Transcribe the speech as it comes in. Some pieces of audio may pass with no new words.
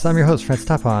So I'm your host, Francis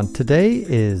Tapon. Today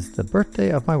is the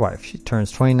birthday of my wife. She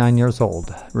turns 29 years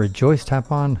old. Rejoice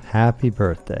Tapon, happy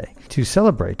birthday. To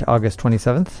celebrate August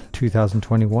 27th,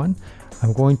 2021,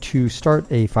 I'm going to start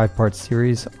a 5-part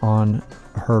series on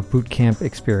her boot camp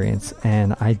experience.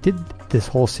 And I did this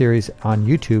whole series on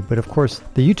YouTube, but of course,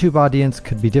 the YouTube audience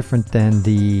could be different than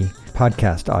the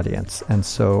podcast audience. And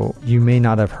so you may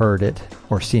not have heard it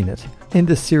or seen it. In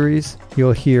this series,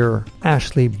 you'll hear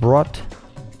Ashley Brott,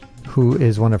 who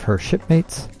is one of her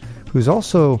shipmates, who's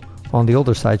also on the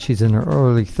older side. She's in her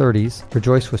early 30s.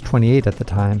 Rejoice was 28 at the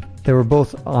time. They were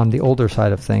both on the older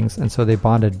side of things, and so they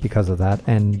bonded because of that,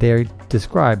 and they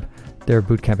describe their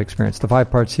boot camp experience. The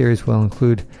 5-part series will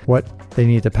include what they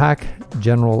need to pack,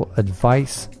 general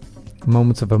advice,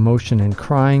 moments of emotion and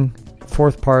crying.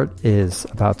 4th part is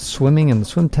about swimming and the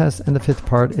swim test, and the 5th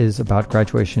part is about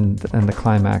graduation and the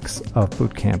climax of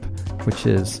boot camp, which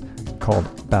is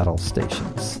called Battle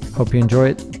Stations. Hope you enjoy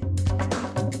it.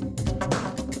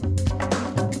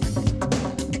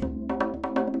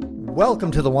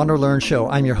 Welcome to the Want to Learn Show.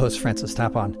 I'm your host, Francis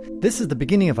Tapon. This is the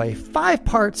beginning of a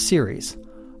 5-part series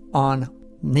on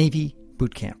Navy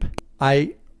boot camp.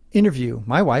 I interview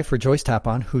my wife, Rejoice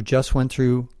Tapon, who just went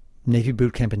through Navy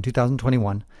boot camp in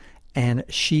 2021, and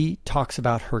she talks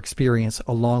about her experience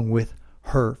along with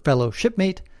her fellow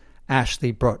shipmate,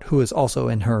 Ashley Brott, who is also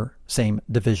in her same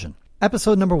division.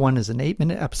 Episode number 1 is an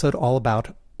 8-minute episode all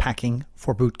about packing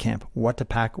for boot camp, what to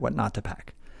pack, what not to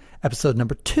pack. Episode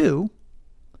number 2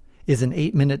 is an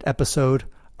 8-minute episode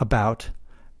about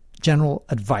general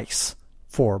advice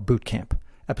for boot camp.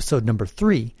 Episode number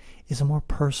 3 is a more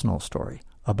personal story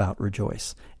about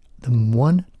Rejoice, the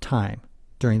one time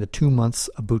during the 2 months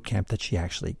of boot camp that she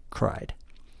actually cried.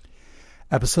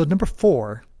 Episode number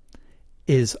 4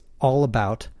 is all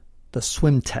about the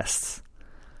swim tests,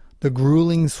 the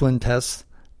grueling swim tests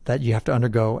that you have to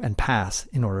undergo and pass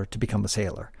in order to become a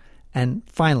sailor. And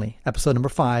finally, episode number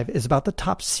 5 is about the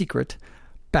top secret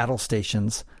battle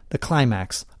stations, the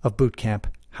climax of boot camp,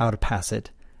 how to pass it,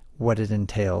 what it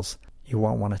entails. You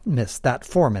won't want to miss that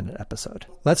 4-minute episode.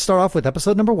 Let's start off with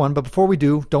episode number 1, but before we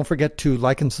do, don't forget to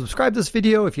like and subscribe to this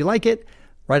video if you like it.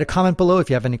 Write a comment below if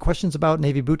you have any questions about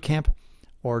Navy boot camp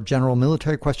or general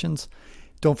military questions.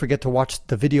 Don't forget to watch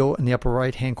the video in the upper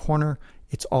right-hand corner.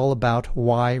 It's all about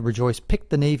why Rejoice picked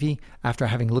the Navy. After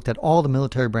having looked at all the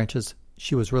military branches,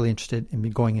 she was really interested in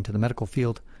going into the medical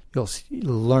field. You'll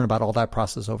learn about all that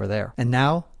process over there. And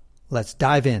now, let's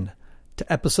dive in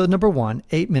to episode number 1,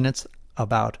 8 minutes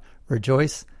about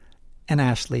Rejoice and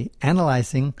Ashley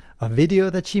analyzing a video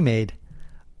that she made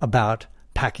about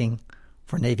packing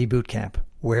for Navy boot camp.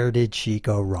 Where did she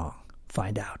go wrong?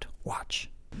 Find out. Watch.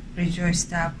 Rejoice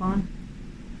Tapon.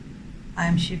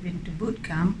 I'm shipping to boot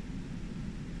camp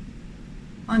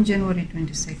on January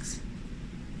 26th.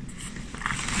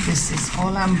 This is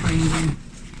all I'm bringing.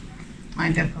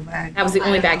 My duffel bag. That was the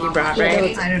only bag you brought,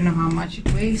 right? I don't know how much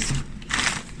it weighs.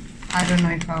 I don't know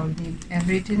if I will need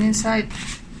everything inside,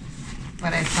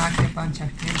 but I packed a bunch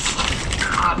of things.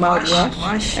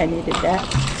 Mouthwash. I needed that.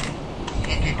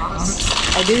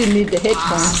 I didn't need the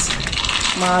headphones.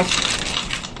 Mask.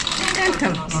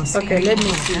 Okay, let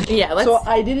me see. Yeah, let's. So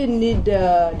I didn't need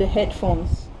the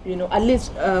headphones. You know, at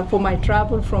least for my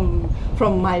travel from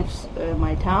my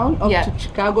town up to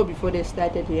Chicago before they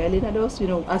started yelling at us. You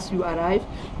know, as you arrive,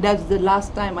 that's the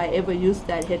last time I ever used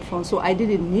that headphone. So I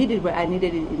didn't need it, but I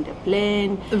needed it in the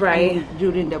plane, right?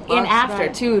 During the bus and after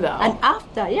ride. Too, though. And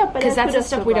after, yeah, because that's the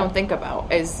stuff we don't think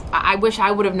about. Is I wish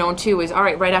I would have known too. Is all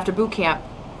right after boot camp.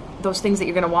 Those things that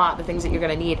you're going to want, the things that you're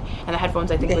going to need. And the headphones,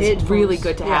 I think, was really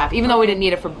good to have. Even though we didn't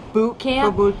need it for boot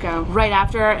camp. Right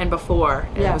after and before.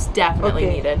 It was definitely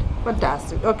needed.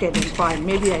 Fantastic. Okay, then fine.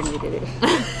 Maybe I needed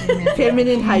it.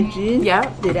 Feminine hygiene.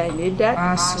 Yeah. Did I need that?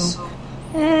 Bar soap.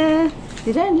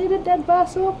 Did I need that bar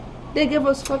soap? They gave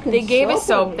us fucking They gave soap. us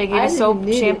soap. They gave us soap,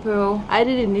 shampoo. I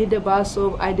didn't need the bar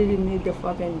soap. I didn't need the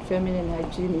fucking feminine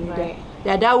hygiene either. Right.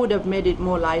 Yeah, that would have made it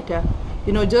more lighter.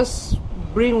 You know, just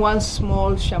bring one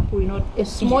small shampoo, you know, a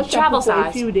small shampoo for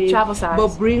a few days. Travel size.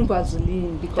 But bring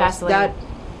Vaseline because that.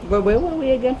 But where were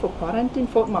we again for quarantine?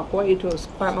 Fort McCoy. It was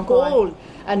cold,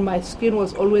 and my skin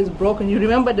was always broken. You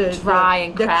remember the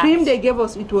cream they gave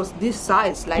us? It was this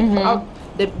size, like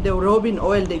the rubbing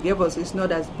oil they gave us is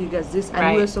not as big as this,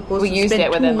 and we were supposed to spend 2 weeks. We used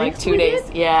it within like 2 days.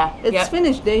 Yeah, it's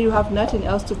finished. Then you have nothing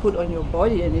else to put on your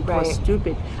body, and it was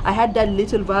stupid. I had that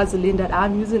little Vaseline that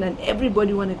I'm using, and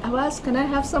everybody wanted. I asked, "Can I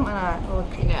have some?"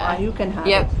 Okay, you can have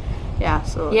it. Yeah,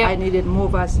 so I needed more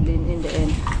Vaseline in the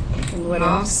end. And what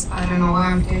gloves? I don't know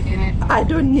why I'm taking it. I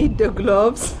don't need the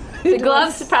gloves. The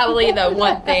gloves probably the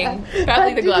one thing.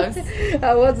 Probably the gloves.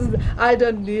 I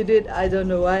don't need it. I don't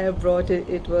know why I brought it.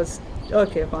 It was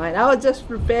okay, fine. I was just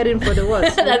preparing for the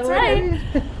worst. That's right.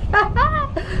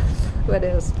 What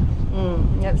else?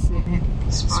 Let's see.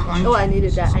 Sponge. Oh, I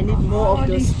needed that. I need more of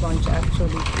those sponge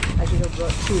actually. I should have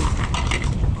brought 2.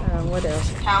 What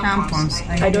else? Tampons.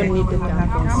 I don't need the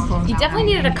tampons. You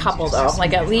definitely needed a couple though,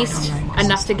 like at least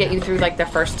enough to get you through like the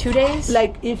first 2 days.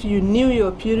 Like if you knew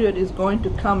your period is going to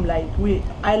come, like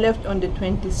I left on the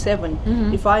 27th.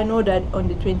 Mm-hmm. If I know that on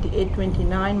the 28th,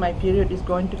 29th my period is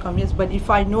going to come, yes. But if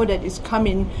I know that it's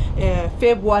coming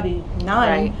February 9,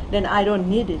 right, then I don't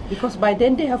need it because by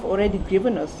then they have already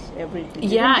given us everything.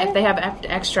 Yeah, if they have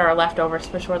extra or leftovers,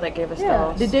 for sure they gave us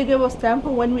those. Did they give us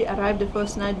tampon when we arrived the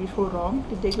first night before Rome?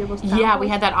 Did they give us tampon? Yeah, we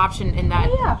had that option in that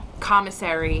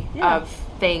commissary of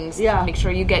things. Yeah. Make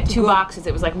sure you get 2 boxes.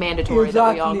 It was like mandatory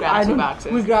that we all grab 2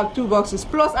 boxes. We grabbed 2 boxes.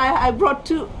 Plus, I brought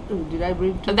 2. Did I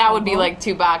bring 2? That would be like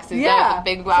 2 boxes. Yeah. That was a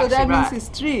big box. So that means it's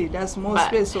 3. That's more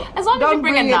space. So as long as you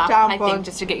bring enough, I think,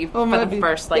 just to get you for the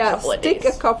first couple of days.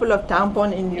 Stick a couple of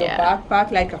tampons in your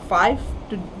backpack, like a 5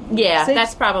 to 6,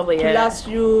 that's probably to it. last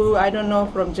you, I don't know,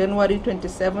 from January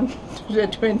 27th to the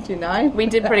 29th. We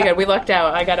did pretty good. We lucked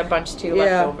out. I got a bunch too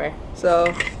left over.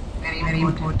 So, very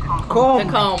important. Comb.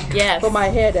 The comb, yes. For my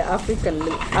hair, the African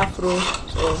afro.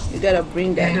 So you gotta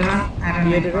bring that.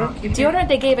 Deodorant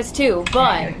they gave us too,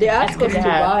 but they asked us to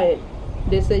buy it.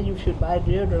 They said you should buy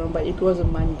deodorant, but it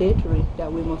wasn't mandatory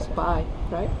that we must buy,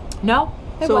 right? No.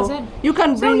 It wasn't. You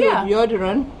can bring your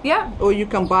deodorant, or you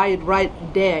can buy it right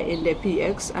there in the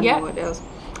PX and what else.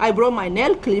 I brought my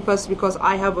nail clippers because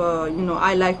I have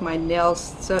I like my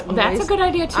nails certain That's ways. A good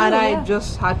idea too. And I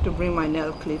just had to bring my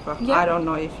nail clipper. Yeah. I don't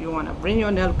know if you want to bring your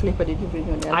nail clipper. Did you bring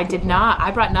your nail clipper? I did not. I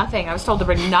brought nothing. I was told to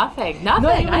bring nothing.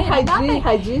 Nothing. No, I had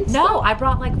hygiene No, stuff? I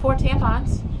brought like 4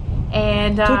 tampons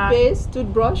and toothpaste,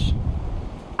 toothbrush.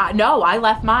 No, I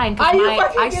left mine. I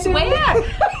swear,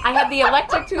 I had the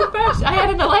electric toothbrush. I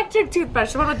had an electric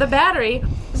toothbrush, the one with the battery.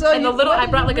 So and I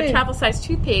brought like a travel-sized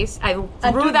toothpaste. I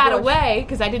threw that away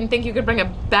because I didn't think you could bring a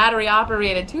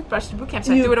battery-operated toothbrush to boot camp,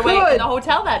 so I threw it away in the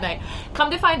hotel that night. Come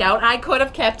to find out, I could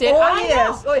have kept it. Oh,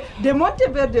 yes. Oh, the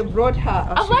Monteverde brought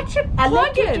her electric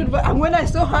plug-in. And when I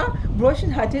saw her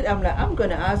brushing her teeth, I'm like, I'm going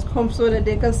to ask home so that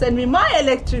they can send me my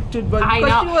electric toothbrush. I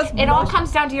know. It all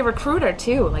comes down to your recruiter,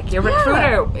 too. Like, your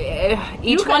recruiter,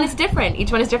 each one is different.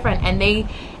 And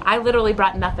I literally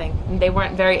brought nothing. They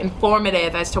weren't very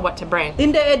informative as to what to bring.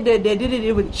 In the end, they didn't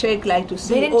even check, like, to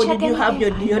see, did you have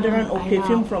your deodorant or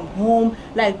perfume from home?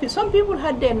 Like, some people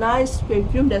had their nice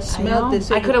perfume that smelled.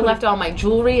 I could have left all my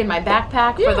jewelry in my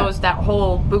backpack for that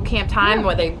whole boot camp time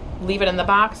where they leave it in the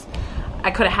box. I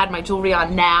could have had my jewelry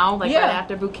on now, right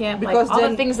after boot camp. Because all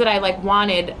the things that I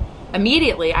wanted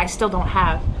immediately, I still don't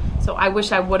have. So I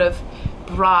wish I would have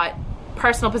brought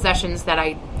personal possessions that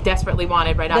I desperately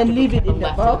wanted right after boot camp and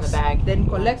left it in the bag. Then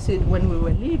collect it when we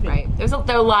were leaving. Right. There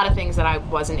are a lot of things that I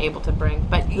wasn't able to bring,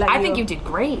 but I think you did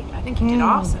great. I think you did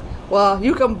awesome. Well,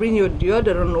 you can bring your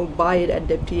deodorant or buy it at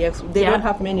the PX. They don't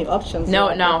have many options. No.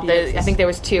 I think there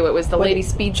was 2. It was the Lady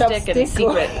Speed Stick and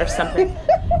Secret or something.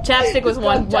 Chapstick was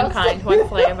one kind, one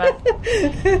flavor.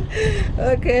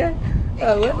 Okay.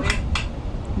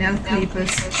 Nail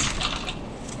clippers.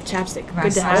 Chapstick.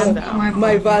 Good to have though.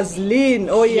 My Vaseline.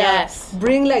 Oh yeah. Yes.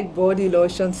 Bring body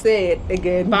lotion. Say it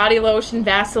again. Body lotion,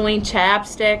 Vaseline,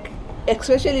 chapstick.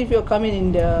 Especially if you're coming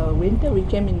in the winter. We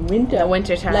came in winter. The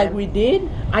winter time. Like we did.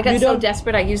 I got so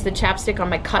desperate I used the chapstick on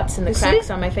my cuts and the cracks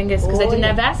on my fingers because I didn't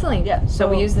have Vaseline. Yeah. So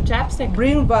we used the chapstick.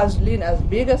 Bring Vaseline as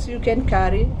big as you can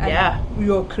carry. And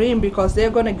your cream, because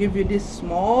they're going to give you this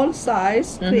small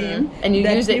size cream. And you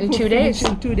use it in 2 days.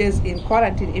 In 2 days in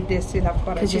quarantine if they still have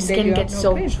quarantine. Because your skin gets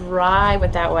so dry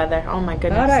with that weather. Oh my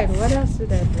goodness. All right. What else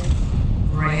did I bring?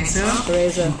 Razor.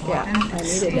 Yeah, I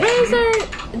needed that.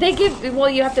 Razor. They give. Well,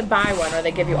 you have to buy one, or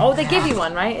they give you. Oh, they give you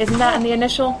one, right? Isn't that in the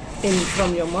initial?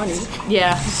 From your money.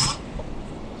 Yeah.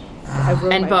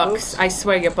 And books. books. I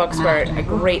swear, your books were a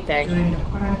great thing. During the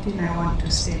quarantine, I want to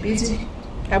stay busy.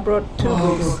 I brought 2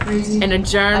 books. And a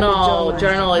journal.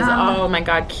 Journal is oh my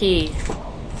god, key.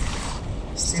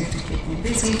 Still to keep me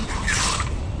busy.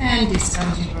 And this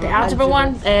algebra. The algebra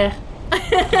one.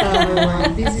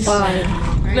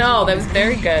 No, that was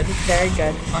very good. Very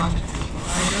good. I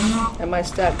don't know. And my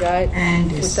start guide.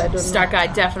 And which I don't start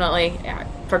guide definitely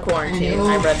for quarantine.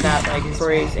 I read that like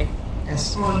crazy.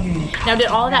 That's all you need. Now, did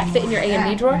all of that fit in your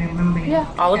A&D drawer?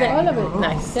 Yeah, all of it. All of it.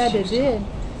 Nice. Yeah, they did.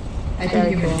 I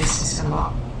think even this is a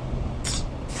lot.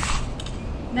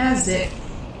 That's it.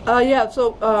 Yeah.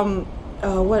 So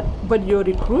what? But your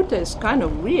recruiter is kind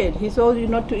of weird. He told you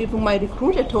not to even. My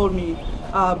recruiter told me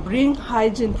bring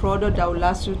hygiene product that will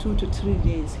last you 2 to 3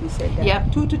 days. He said that.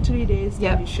 Yep. 2 to 3 days,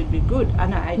 then you should be good.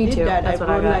 And I did too. that. That's I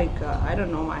brought I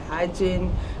don't know, my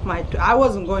hygiene. I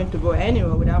wasn't going to go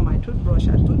anywhere without my toothbrush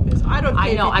and toothpaste. I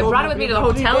know. I brought it with me to the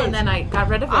hotel and then I got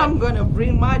rid of it. I'm going to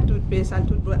bring my toothpaste and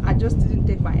toothbrush. I just didn't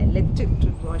take my electric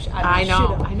toothbrush. I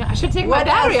know. I should take my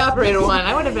battery-operated one.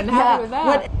 I would have been happy with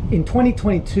that. In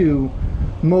 2022,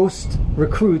 most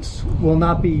recruits will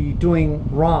not be doing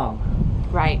ROM.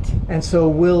 Right. And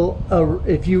so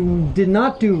if you did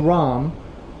not do ROM,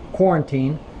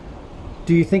 quarantine,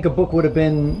 do you think a book would have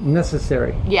been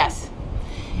necessary? Yes.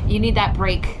 You need that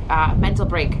break, mental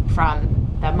break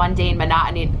from the mundane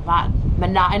monotonous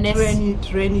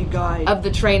training guide of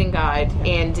the training guide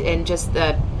and just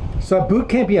the... So at boot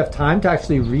camp you have time to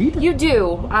actually read? You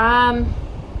do.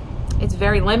 It's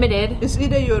very limited. It's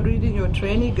either you're reading your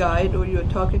training guide or you're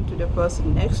talking to the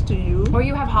person next to you. Or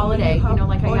you have holiday. You know,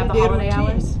 like how you have the holiday routine.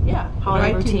 Hours? Yeah.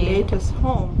 Holiday writing routine. latest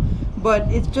home. But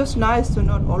it's just nice to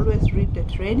not always read the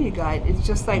training guide. It's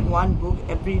just like one book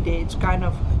every day. It's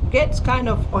gets kind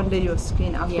of under your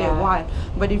skin after a while.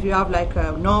 But if you have like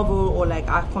a novel or like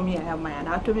for me, I have my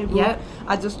anatomy book. Yep.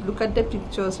 I just look at the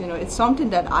pictures. You know, it's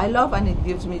something that I love and it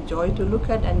gives me joy to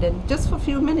look at. And then just for a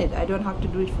few minutes, I don't have to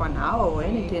do it for an hour or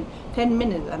anything. 10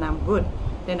 minutes and I'm good.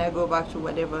 Then I go back to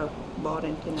whatever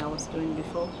boring thing I was doing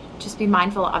before. Just be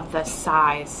mindful of the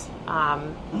size.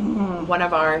 One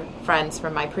of our friends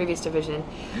from my previous division,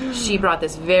 she brought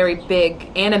this very big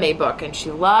anime book and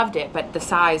she loved it, but the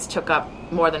size took up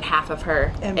more than half of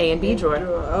her A and B drawer.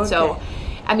 Okay. So,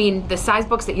 I mean, the size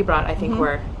books that you brought, I think,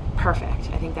 were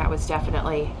perfect. I think that was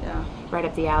definitely right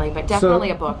up the alley, but definitely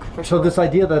a book for sure. So this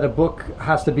idea that a book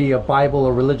has to be a Bible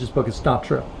or religious book is not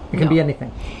true. It can be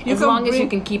anything. As long as you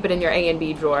can keep it in your A and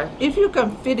B drawer. If you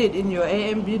can fit it in your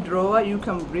A and B drawer, you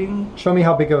can bring... Show me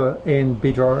how big a A and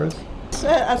B drawer is.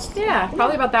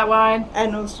 Probably about that wide.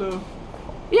 And also...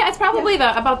 Yeah, it's probably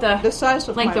the size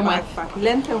of length my and width. backpack.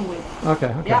 Length and width.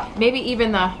 Okay. Yeah. Maybe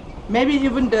even the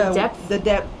depth. The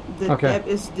depth. The Okay. depth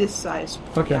is this size.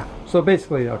 Okay. Yeah. So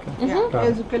basically, okay. Yeah. Got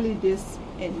it. Basically this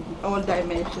in all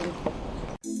dimensions.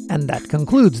 And that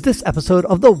concludes this episode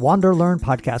of the Wander Learn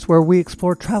podcast, where we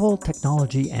explore travel,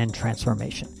 technology, and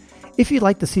transformation. If you'd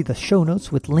like to see the show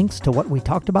notes with links to what we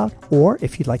talked about, or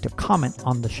if you'd like to comment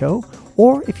on the show,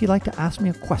 or if you'd like to ask me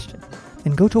a question,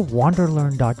 then go to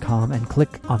wanderlearn.com and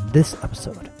click on this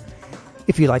episode.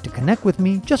 If you'd like to connect with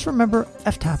me, just remember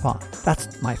FTAPON.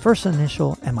 That's my first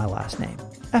initial and my last name.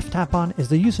 FTAPON is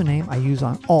the username I use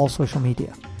on all social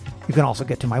media. You can also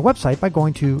get to my website by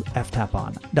going to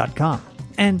ftapon.com.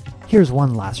 And here's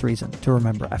one last reason to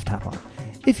remember FTAPON.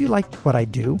 If you like what I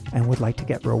do and would like to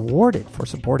get rewarded for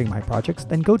supporting my projects,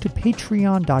 then go to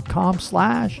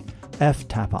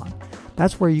patreon.com/FTAPON.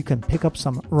 That's where you can pick up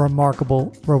some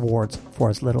remarkable rewards for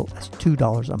as little as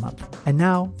 $2 a month. And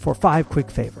now for 5 quick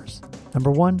favors.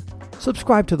 Number 1,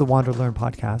 subscribe to the Wander Learn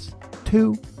podcast.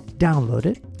 2, download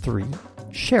it. 3,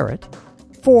 share it.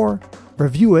 4,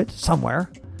 review it somewhere.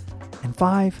 And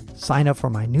 5, sign up for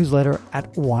my newsletter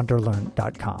at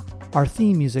wanderlearn.com. Our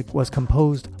theme music was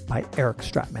composed by Eric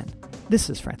Stratman. This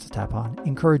is Francis Tapon,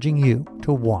 encouraging you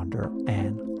to wander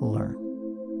and learn.